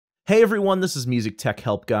Hey everyone, this is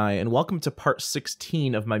MusicTechHelpGuy, and welcome to part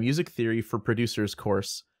 16 of my Music Theory for Producers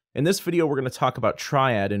course. In this video, we're going to talk about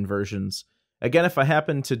triad inversions. Again, if I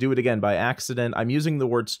happen to do it again by accident, I'm using the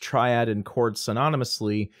words triad and chord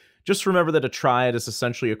synonymously. Just remember that a triad is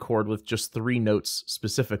essentially a chord with just 3 notes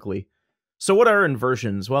specifically. So what are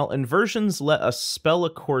inversions? Well, inversions let us spell a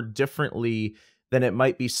chord differently than it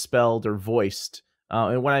might be spelled or voiced.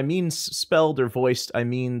 And when I mean spelled or voiced, I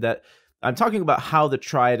mean that I'm talking about how the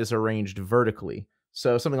triad is arranged vertically.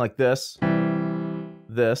 So something like this,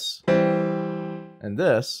 this, and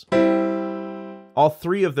this. All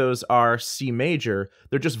 3 of those are C major.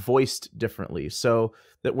 They're just voiced differently. So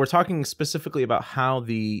that we're talking specifically about how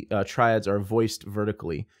the triads are voiced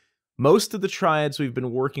vertically. Most of the triads we've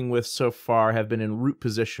been working with so far have been in root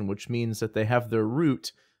position, which means that they have their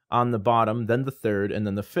root on the bottom, then the 3rd, and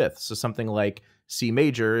then the 5th. So something like C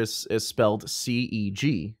major is spelled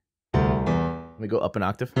C-E-G. Let me go up an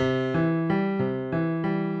octave.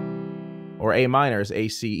 Or A minor is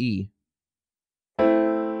A-C-E.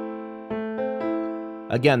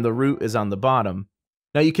 Again, the root is on the bottom.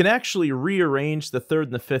 Now you can actually rearrange the 3rd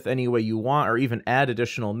and the 5th any way you want, or even add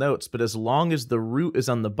additional notes, but as long as the root is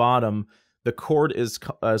on the bottom, the chord is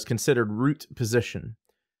considered root position.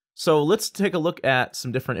 So let's take a look at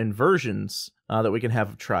some different inversions that we can have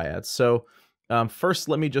of triads. So first,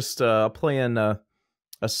 let me just play in a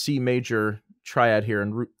C major triad here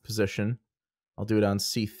in root position. I'll do it on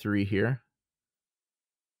C3 here.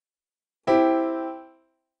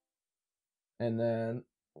 And then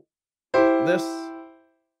this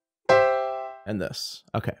and this.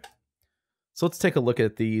 Okay. So let's take a look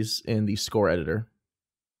at these in the score editor.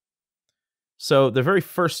 So the very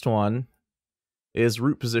first one is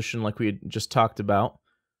root position, like we had just talked about,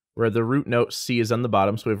 where the root note C is on the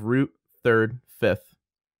bottom. So we have root, 3rd, 5th.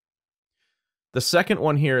 The second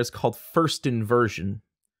one here is called first inversion.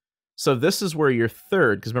 So this is where your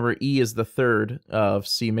 3rd, because remember E is the 3rd of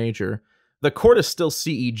C major. The chord is still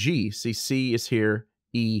C-E-G. See, C is here,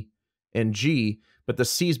 E, and G, but the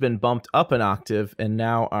C's been bumped up an octave, and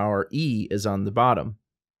now our E is on the bottom.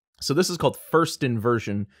 So this is called first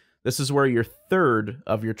inversion. This is where your 3rd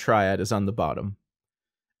of your triad is on the bottom.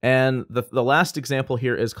 And the last example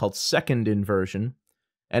here is called second inversion.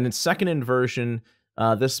 And in second inversion,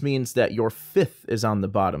 this means that your 5th is on the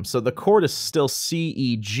bottom. So the chord is still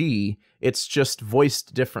C-E-G, it's just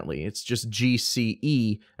voiced differently. It's just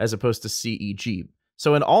G-C-E as opposed to C-E-G.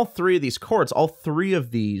 So in all 3 of these chords, all 3 of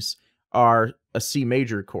these are a C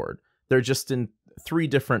major chord. They're just in 3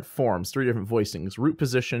 different forms, 3 different voicings: root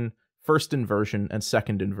position, first inversion, and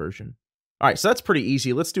second inversion. All right, so that's pretty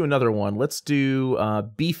easy. Let's do another one. Let's do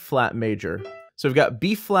B flat major. So we've got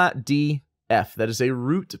B flat, D, F. That is a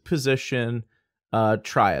root position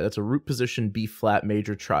triad. That's a root position B flat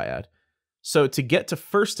major triad. So to get to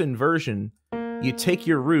first inversion, you take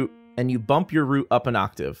your root and you bump your root up an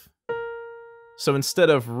octave. So instead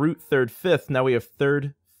of root, 3rd, 5th, now we have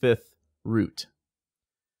 3rd, 5th, root.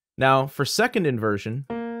 Now for second inversion,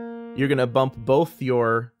 you're going to bump both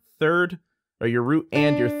your 3rd, or your root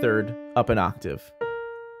and your 3rd, up an octave.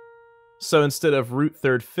 So instead of root,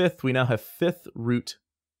 3rd, 5th, we now have 5th, root,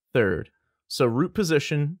 3rd. So root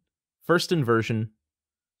position, first inversion,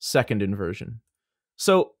 second inversion.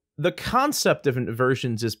 So the concept of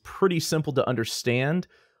inversions is pretty simple to understand.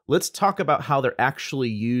 Let's talk about how they're actually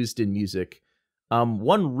used in music.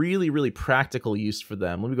 One really practical use for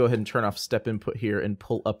them. Let me go ahead and turn off step input here and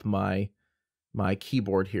pull up my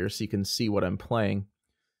keyboard here so you can see what I'm playing.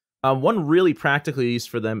 One really practical use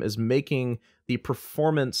for them is making the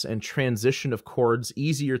performance and transition of chords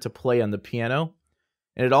easier to play on the piano.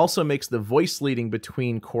 And it also makes the voice leading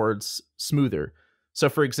between chords smoother. So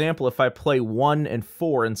for example, if I play 1 and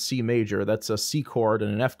 4 in C major, that's a C chord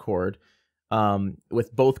and an F chord,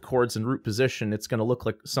 with both chords in root position, it's going to look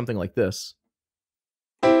like something like this.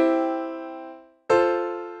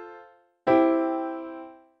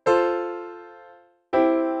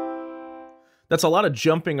 That's a lot of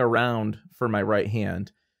jumping around for my right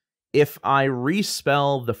hand. If I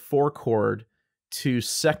respell the 4 chord to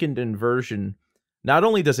second inversion, not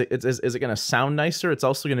only is it going to sound nicer, it's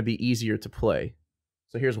also going to be easier to play.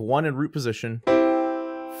 So here's 1 in root position,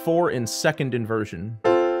 4 in second inversion.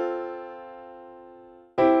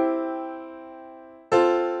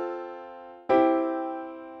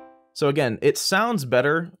 So again, it sounds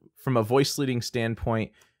better from a voice leading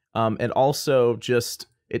standpoint, and also just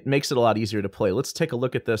it makes it a lot easier to play. Let's take a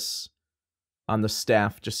look at this on the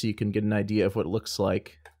staff just so you can get an idea of what it looks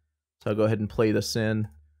like. So I'll go ahead and play this in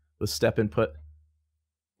with step input.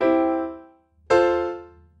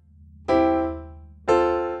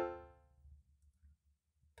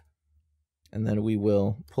 And And then we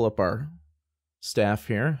will pull up our staff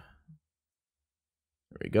here.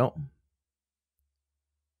 There we go.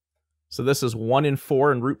 So this is 1 and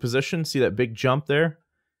 4 in root position. See that big jump there?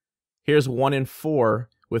 Here's 1 and 4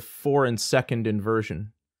 with 4 in second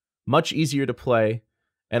inversion. Much easier to play,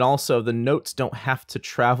 and also the notes don't have to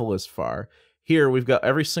travel as far. Here we've got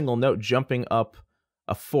every single note jumping up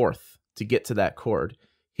a fourth to get to that chord.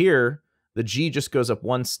 Here, the G just goes up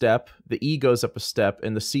 1 step, the E goes up a step,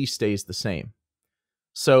 and the C stays the same.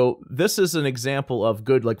 So this is an example of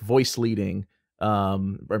good like voice leading,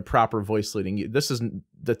 and proper voice leading. This is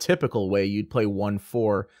the typical way you'd play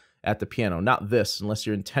 1/4 at the piano, not this, unless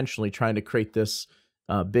you're intentionally trying to create this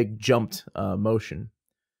big jumped motion.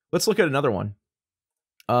 Let's look at another one.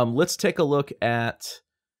 Let's take a look at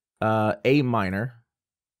A minor,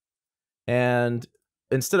 and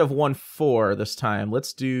instead of 1/4 this time,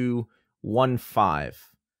 let's do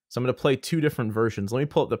 1/5. So I'm going to play 2 different versions. Let me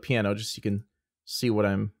pull up the piano just so you can see what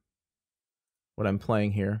I'm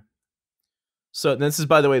playing here. So this is,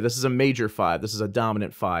 by the way, this is a major 5. This is a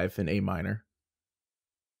dominant 5 in A minor.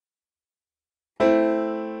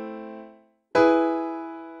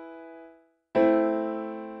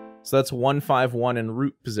 So that's 1-5-1 in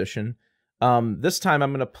root position. This time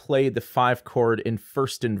I'm going to play the 5 chord in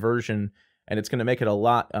first inversion, and it's going to make it a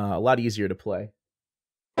lot easier to play.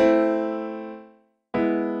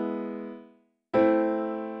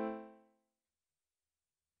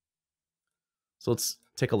 So let's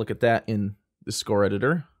take a look at that in the score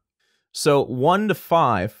editor. So 1 to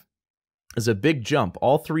 5 is a big jump.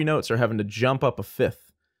 All 3 notes are having to jump up a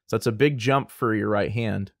fifth. So that's a big jump for your right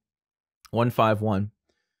hand. 1-5-1.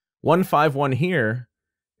 1-5-1 here,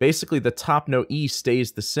 basically the top note E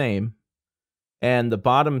stays the same, and the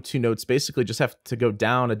bottom 2 notes basically just have to go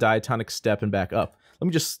down a diatonic step and back up. Let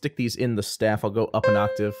me just stick these in the staff. I'll go up an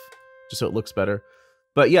octave just so it looks better.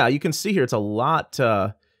 But yeah, you can see here it's a lot.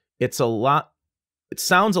 It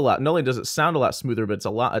sounds a lot. Not only does it sound a lot smoother, but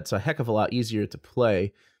it's a heck of a lot easier to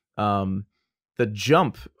play. The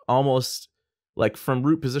jump almost, like from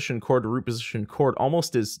root position chord to root position chord,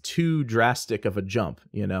 almost is too drastic of a jump,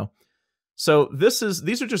 you know? So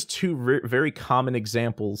these are just 2 very common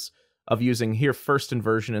examples of using here first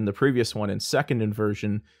inversion and the previous one in second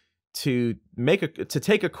inversion to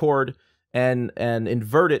take a chord and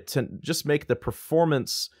invert it to just make the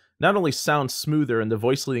performance not only sound smoother and the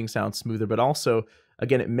voice leading sound smoother, but also,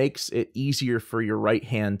 again, it makes it easier for your right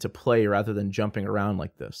hand to play rather than jumping around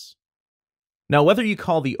like this. Now, whether you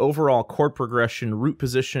call the overall chord progression root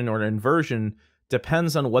position or an inversion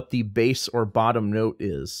depends on what the bass or bottom note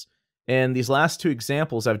is. In these last 2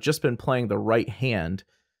 examples, I've just been playing the right hand.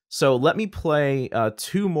 So let me play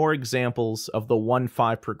 2 more examples of the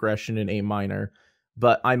 1-5 progression in A minor,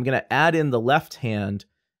 but I'm going to add in the left hand,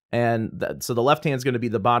 and so the left hand is going to be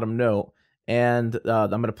the bottom note, and I'm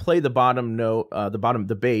going to play the bottom note,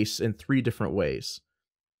 the bass, in 3 different ways.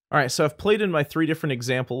 All right, so I've played in my 3 different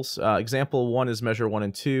examples. Example 1 is measure 1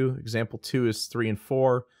 and 2. Example 2 is 3 and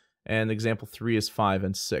 4. And example 3 is 5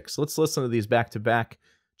 and 6. Let's listen to these back to back,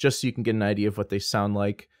 just so you can get an idea of what they sound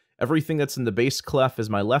like. Everything that's in the bass clef is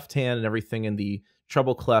my left hand, and everything in the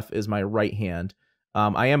treble clef is my right hand.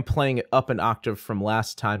 I am playing it up an octave from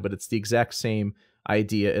last time, but it's the exact same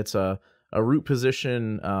idea. It's a root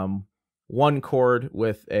position 1 chord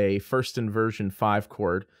with a first inversion 5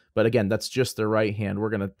 chord. But again, that's just the right hand. We're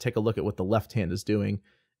going to take a look at what the left hand is doing,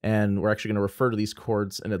 and we're actually going to refer to these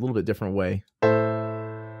chords in a little bit different way.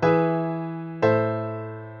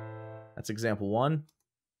 That's example 1.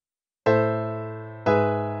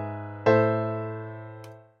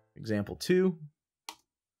 Example 2.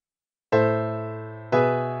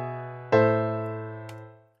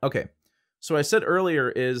 Okay, so I said earlier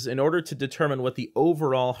is in order to determine what the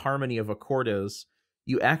overall harmony of a chord is,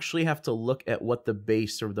 you actually have to look at what the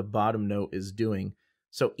bass or the bottom note is doing.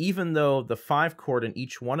 So even though the 5 chord in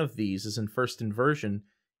each one of these is in first inversion,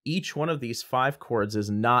 each one of these 5 chords is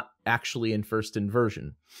not actually in first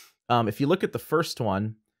inversion. If you look at the first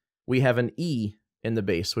one, we have an E in the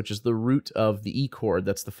bass, which is the root of the E chord.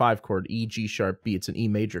 That's the 5 chord, E, G sharp, B. It's an E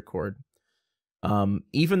major chord.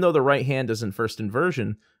 Even though the right hand is in first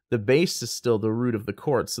inversion, the bass is still the root of the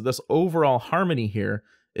chord. So this overall harmony here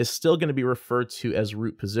is still going to be referred to as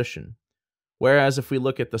root position. Whereas if we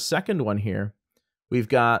look at the second one here, we've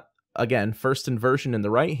got, again, first inversion in the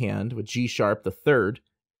right hand with G sharp, the 3rd,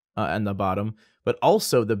 on the bottom, but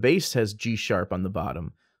also the bass has G sharp on the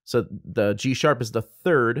bottom. So the G sharp is the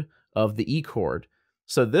 3rd of the E chord.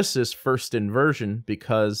 So this is first inversion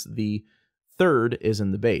because the 3rd is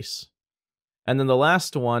in the bass. And then the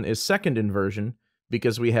last one is second inversion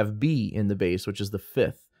because we have B in the bass, which is the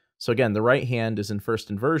 5th. So again, the right hand is in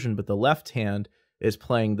first inversion, but the left hand is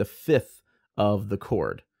playing the fifth of the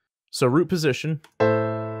chord. So root position,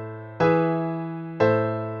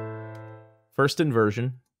 first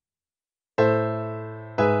inversion,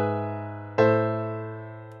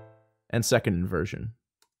 and second inversion.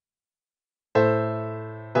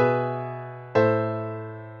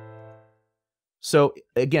 So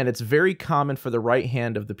again, it's very common for the right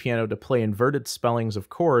hand of the piano to play inverted spellings of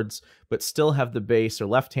chords, but still have the bass or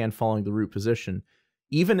left hand following the root position.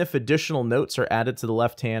 Even if additional notes are added to the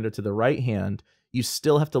left hand or to the right hand, you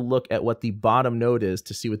still have to look at what the bottom note is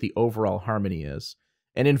to see what the overall harmony is.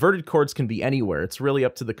 And inverted chords can be anywhere. It's really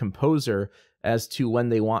up to the composer as to when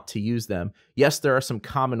they want to use them. Yes, there are some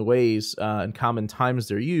common ways and common times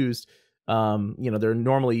they're used. They're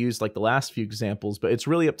normally used like the last few examples, but it's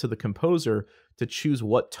really up to the composer to choose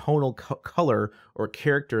what tonal color or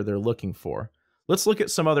character they're looking for. Let's look at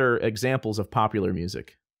some other examples of popular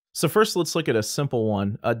music. So first, let's look at a simple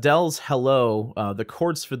one. Adele's Hello, the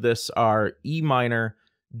chords for this are E minor,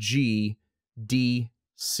 G, D,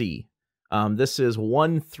 C. This is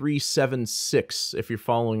 1, 3, 7, 6 if you're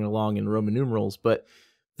following along in Roman numerals, but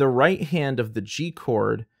the right hand of the G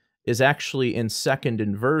chord is actually in second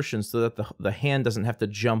inversion so that the hand doesn't have to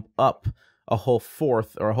jump up a whole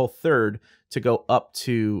fourth or a whole third to go up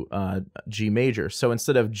to G major. So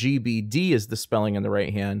instead of G, B, D is the spelling on the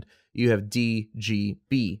right hand, you have D, G,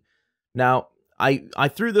 B. Now, I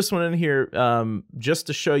threw this one in here just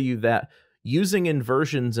to show you that using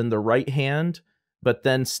inversions in the right hand, but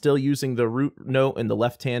then still using the root note in the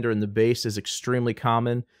left hand or in the bass is extremely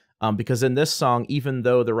common. Because in this song, even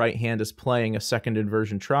though the right hand is playing a second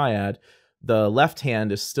inversion triad, the left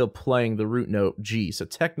hand is still playing the root note G. So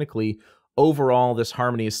technically, overall, this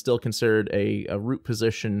harmony is still considered a root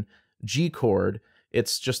position G chord.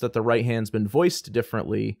 It's just that the right hand's been voiced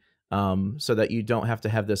differently so that you don't have to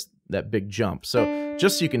have that big jump. So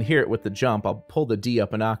just so you can hear it with the jump, I'll pull the D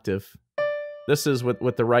up an octave. This is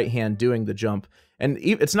with the right hand doing the jump. And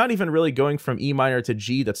it's not even really going from E minor to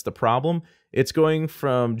G that's the problem. It's going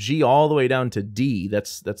from G all the way down to D.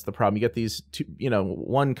 That's the problem. You get these two,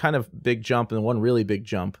 one kind of big jump and one really big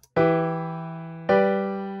jump.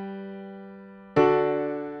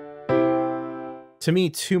 To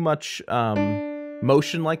me, too much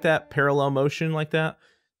motion like that, parallel motion like that,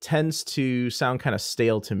 tends to sound kind of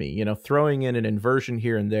stale to me. Throwing in an inversion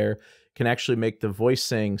here and there can actually make the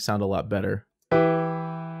voicing sound a lot better.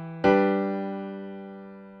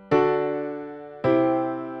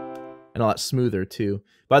 And a lot smoother too.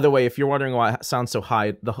 By the way, if you're wondering why it sounds so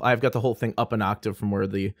high, I've got the whole thing up an octave from where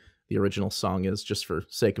the original song is, just for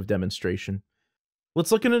sake of demonstration.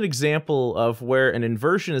 Let's look at an example of where an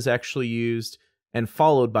inversion is actually used and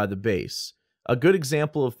followed by the bass. A good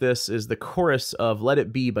example of this is the chorus of Let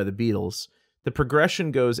It Be by the Beatles. The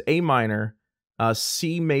progression goes A minor,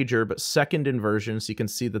 C major, but second inversion, so you can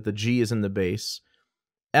see that the G is in the bass,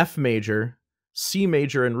 F major, C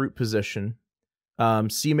major in root position,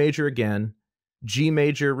 C major again, G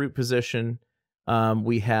major root position,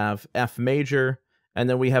 we have F major, and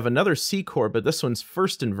then we have another C chord, but this one's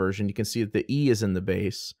first inversion. You can see that the E is in the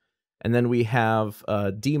bass, and then we have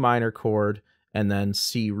a D minor chord, and then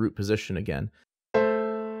C root position again.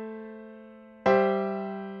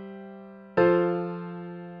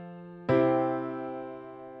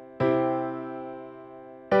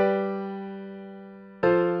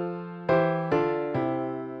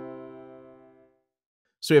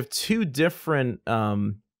 So we have two different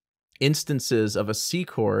instances of a C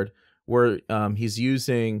chord where he's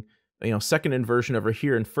using second inversion over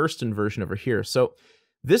here and first inversion over here. So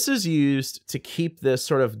this is used to keep this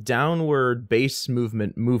sort of downward bass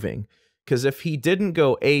movement moving. Because if he didn't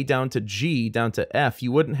go A down to G down to F,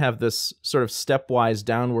 you wouldn't have this sort of stepwise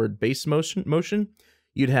downward bass motion.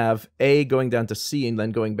 You'd have A going down to C and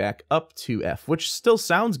then going back up to F, which still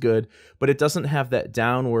sounds good, but it doesn't have that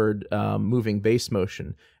downward moving bass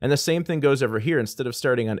motion. And the same thing goes over here. Instead of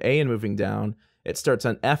starting on A and moving down, it starts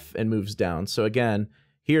on F and moves down. So again,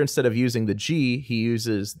 here instead of using the G, he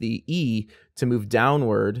uses the E to move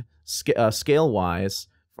downward scale-wise,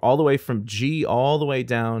 all the way from G all the way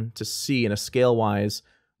down to C in a scale-wise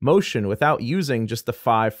motion without using just the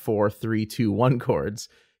 5, 4, 3, 2, 1 chords.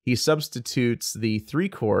 He substitutes the 3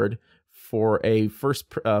 chord for a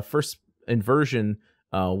first inversion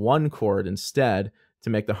 1 chord instead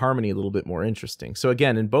to make the harmony a little bit more interesting. So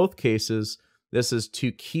again, in both cases, this is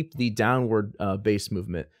to keep the downward bass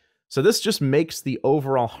movement. So this just makes the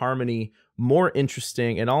overall harmony more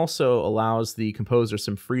interesting and also allows the composer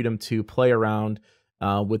some freedom to play around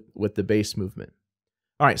with the bass movement.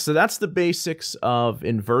 All right, so that's the basics of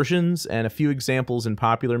inversions and a few examples in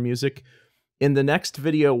popular music. In the next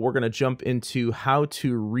video, we're going to jump into how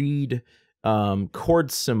to read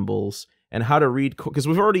chord symbols and how to read, because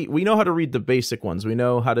we know how to read the basic ones. We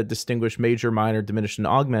know how to distinguish major, minor, diminished, and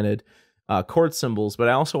augmented chord symbols, but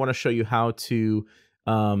I also want to show you how to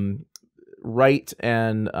write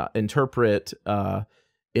and interpret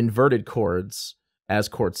inverted chords as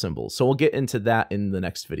chord symbols. So we'll get into that in the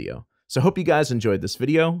next video. So I hope you guys enjoyed this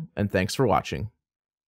video, and thanks for watching.